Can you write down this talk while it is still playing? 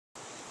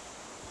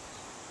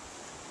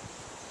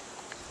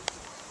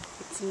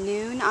It's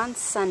noon on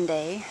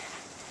Sunday.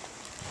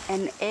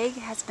 An egg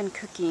has been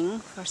cooking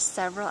for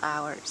several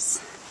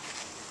hours.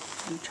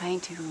 I'm trying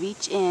to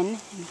reach in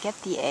and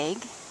get the egg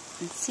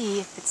and see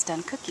if it's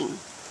done cooking.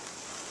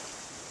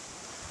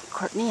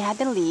 Courtney had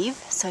to leave,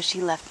 so she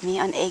left me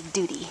on egg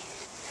duty.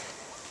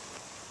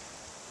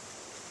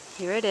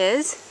 Here it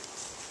is.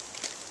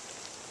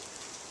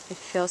 It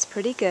feels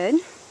pretty good.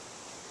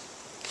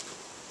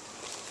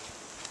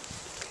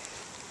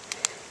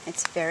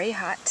 It's very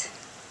hot.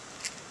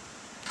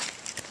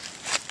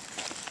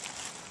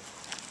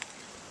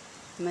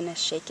 I'm gonna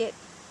shake it,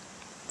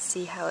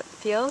 see how it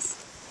feels.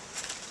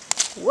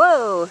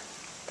 Whoa,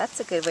 that's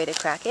a good way to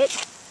crack it.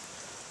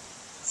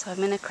 So I'm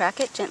gonna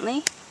crack it gently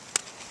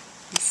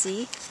and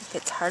see if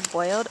it's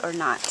hard-boiled or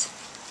not.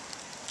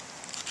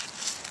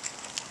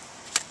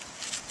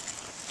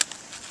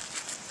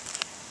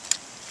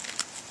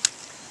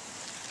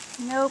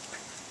 Nope,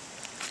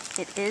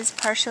 it is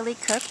partially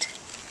cooked,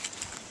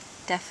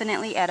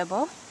 definitely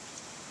edible,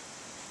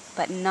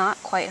 but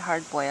not quite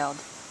hard-boiled.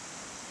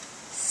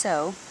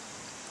 So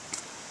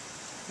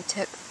it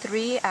took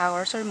 3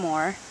 hours or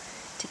more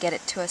to get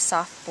it to a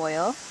soft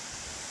boil,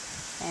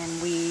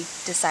 and we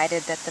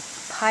decided that the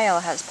pile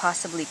has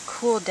possibly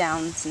cooled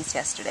down since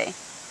yesterday.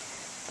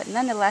 But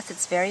nonetheless,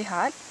 it's very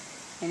hot,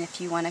 and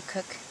if you want to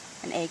cook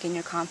an egg in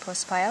your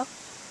compost pile,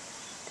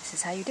 this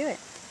is how you do it.